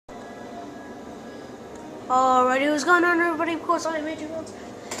Alrighty, what's going on, everybody? Of course, I'm Major Worlds,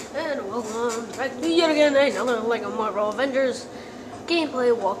 and welcome back to yet again another Lego Marvel Avengers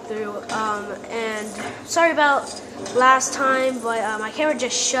gameplay walkthrough. And sorry about last time, but my camera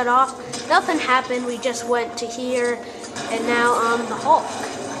just shut off. Nothing happened. We just went to here, and now the Hulk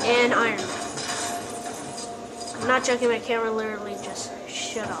and Iron Man. I'm not joking. My camera literally just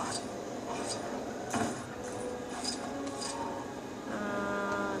shut off.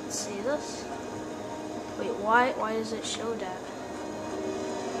 Let's see this. Wait, why does it show that?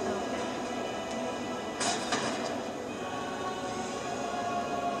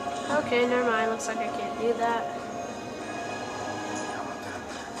 Okay, never mind. Looks like I can't do that.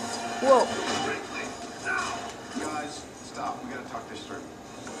 Whoa. Guys, stop. We gotta talk this through.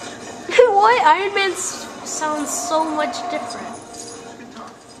 Why Iron Man sounds so much different?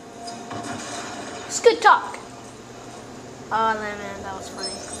 It's good talk. Oh man, that was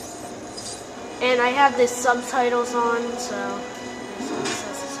funny. And I have the subtitles on, so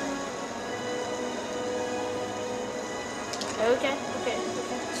okay.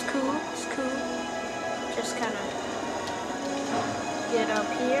 It's cool. Just kind of get up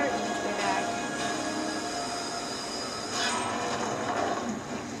here and get back.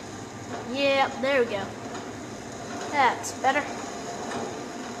 Yeah, there we go. That's better.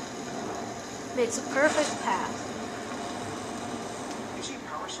 Makes a perfect path. You see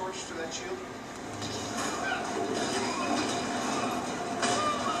power source to that shield?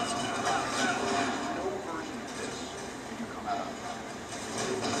 No version of this can come out of.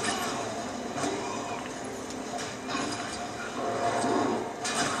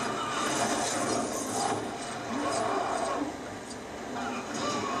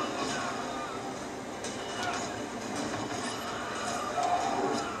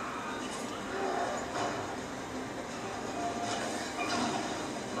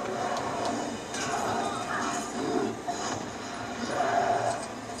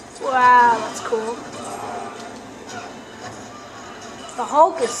 Wow, that's cool. The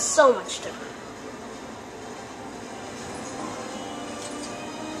Hulk is so much different.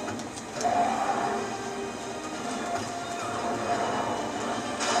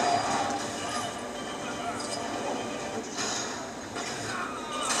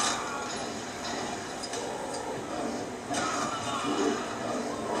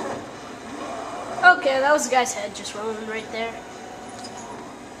 Okay, that was the guy's head just rolling right there.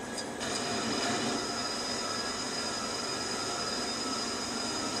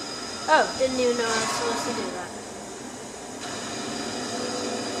 Oh, didn't even know I was supposed to do that.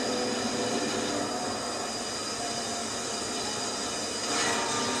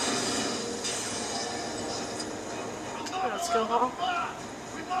 Let's go home.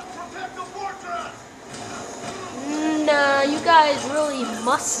 We must protect the fortress. Nah, you guys really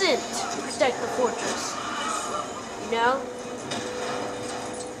mustn't protect the fortress. You know?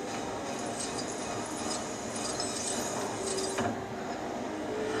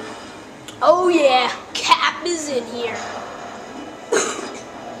 Oh yeah, Cap is in here.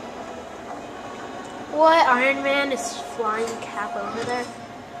 What? Iron Man is flying Cap over there?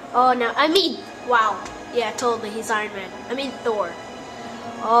 Oh no, wow. Yeah, totally, he's Iron Man. I mean Thor.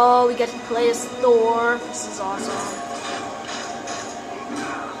 Oh, we get to play as Thor. This is awesome.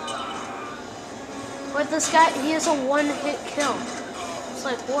 But this guy, he has a one-hit kill. It's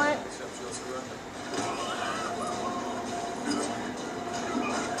like, what?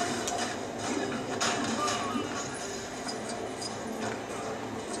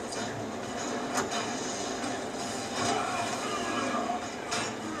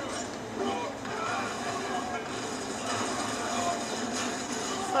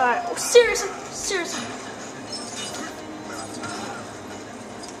 Alright, seriously.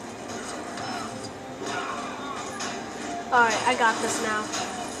 Alright, I got this now.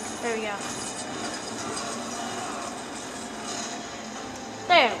 There we go.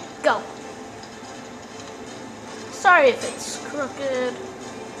 There we go. Sorry if it's crooked.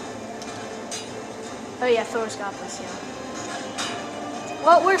 Oh yeah, Thor's got this, yeah.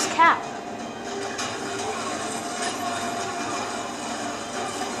 Well, where's Cap?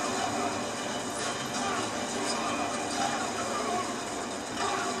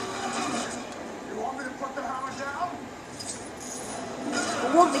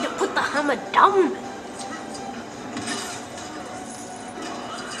 Want me to put the hammer down?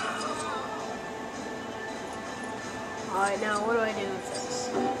 Alright, now what do I do with this?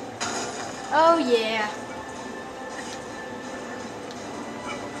 Oh yeah.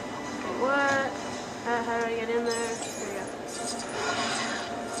 Wait, what? How do I get in there? There we go.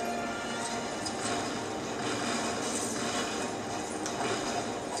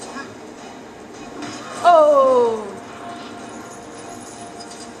 Oh!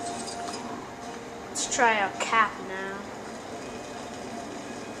 try a cap now.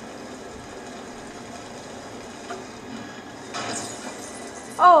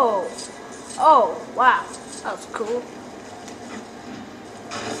 Oh, wow, that was cool.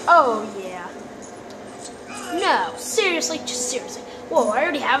 Oh yeah. No, seriously, just seriously. Whoa, I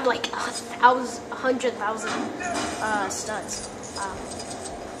already have like 100,000 studs.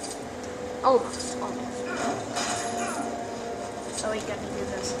 Almost. Oh, we got to do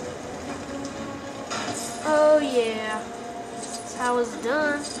this. Oh yeah, that's how it's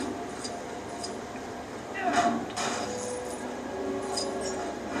done.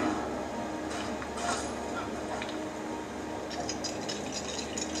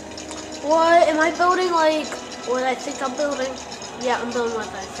 What? Am I building like what I think I'm building? Yeah, I'm building what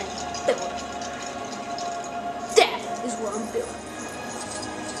I think. Building. That is what I'm building.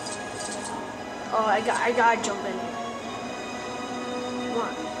 Oh, I gotta jump in. Come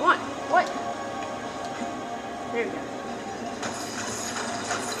on, what? There we go.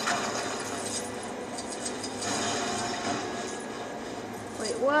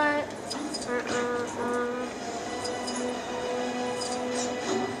 Wait, what?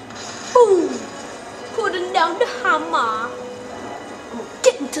 Boom! Putting down the hammer. I'm gonna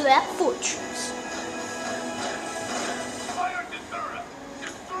get into that fortress. Fire the turret!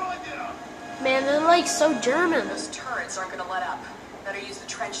 Destroy them! Man, they're like so German. Those turrets aren't gonna let up. Better use the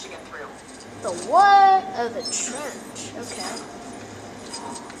trench to get through. The what? Oh, the trench. Okay.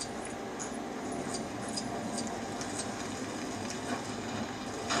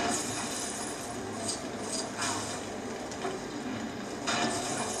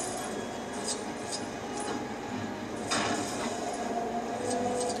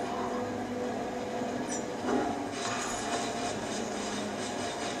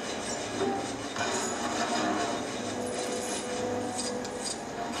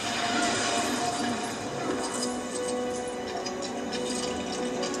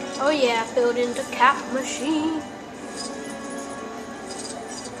 Oh yeah, building the cap machine.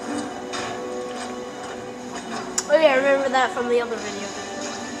 Oh yeah, I remember that from the other video.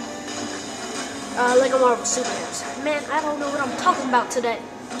 Lego Marvel Superheroes. Man, I don't know what I'm talking about today.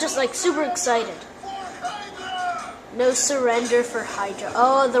 I'm just like super excited. No surrender for Hydra.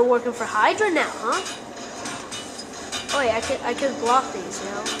 Oh, they're working for Hydra now, huh? Oh yeah, I could block these, you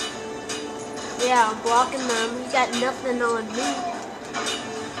know. Yeah, I'm blocking them. You got nothing on me.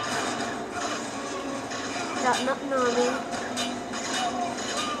 Got nothing on me.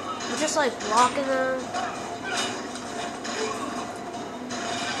 I'm just like blocking them.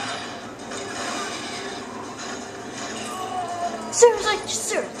 Seriously, just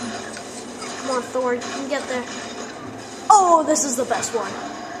seriously. Come on, Thor, you can get there. Oh, this is the best one.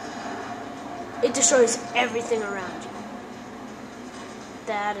 It destroys everything around you.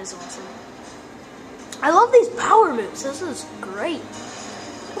 That is awesome. I love these power moves. This is great.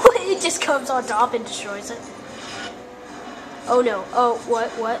 It just comes on top and destroys it. Oh no. Oh,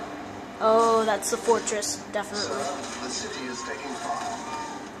 what? Oh, that's the fortress, definitely. The city is taking fire.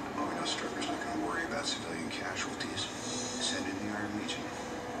 Oh, we know Strucker's not going to worry about civilian casualties. Send in the Iron Legion.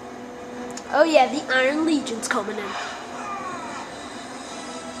 Oh yeah, the Iron Legion's coming in.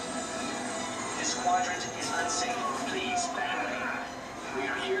 This quadrant is unsafe. Please back away. We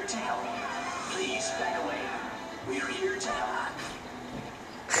are here to help. Please back away. We are here to help.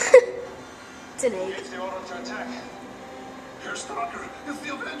 It's an egg. It's the order to attack. Here's Strucker. It's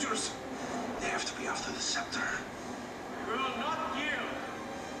the Avengers. They have to be after the scepter. We will not yield.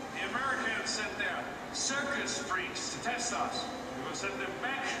 The Americans sent their circus freaks to test us. We will send them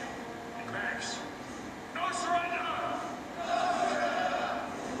back in bags. No surrender!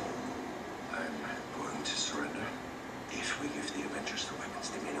 I'm going to surrender. If we give the Avengers the weapons,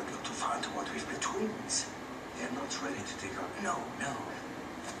 they may not look too far into what we've been twins. They're not ready to take on. No.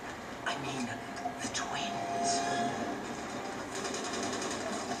 I mean, the twins.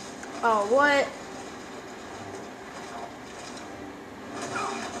 Oh, what?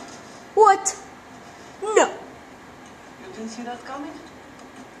 What? No. You didn't see that coming?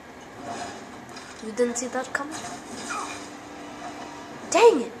 You didn't see that coming?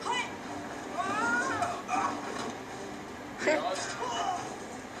 Dang it.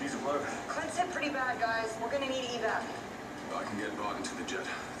 He's alone. Clint's hit pretty bad, guys. We're gonna need evac. I can get Vaughn into the jet. The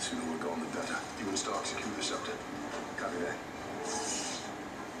sooner we're going, the better. You and Stark secure the scepter. Copy that.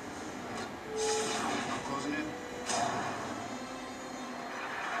 Closing in.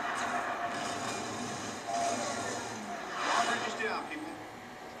 Bridges down, people.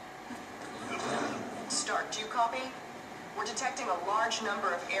 Stark, do you copy? We're detecting a large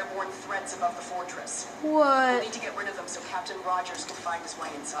number of airborne threats above the fortress. We'll What? need to get rid of them so Captain Rogers can find his way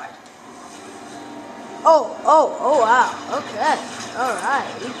inside. Oh, wow. Okay. Alright,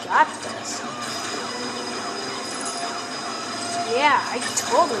 we got this. Yeah, I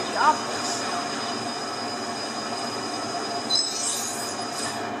totally got this.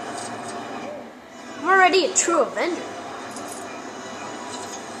 I'm already a true Avenger.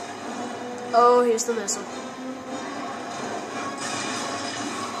 Oh, here's the missile.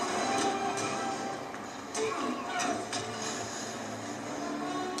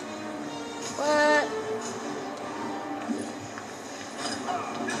 What?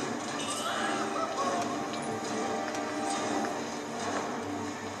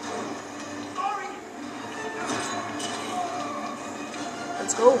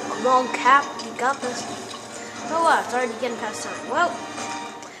 Let's go. Come on, Cap. You got this. Oh wow, it's already getting past time. Well,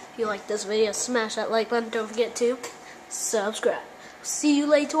 if you like this video, smash that like button. Don't forget to subscribe. See you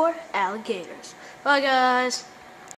later, alligators. Bye, guys.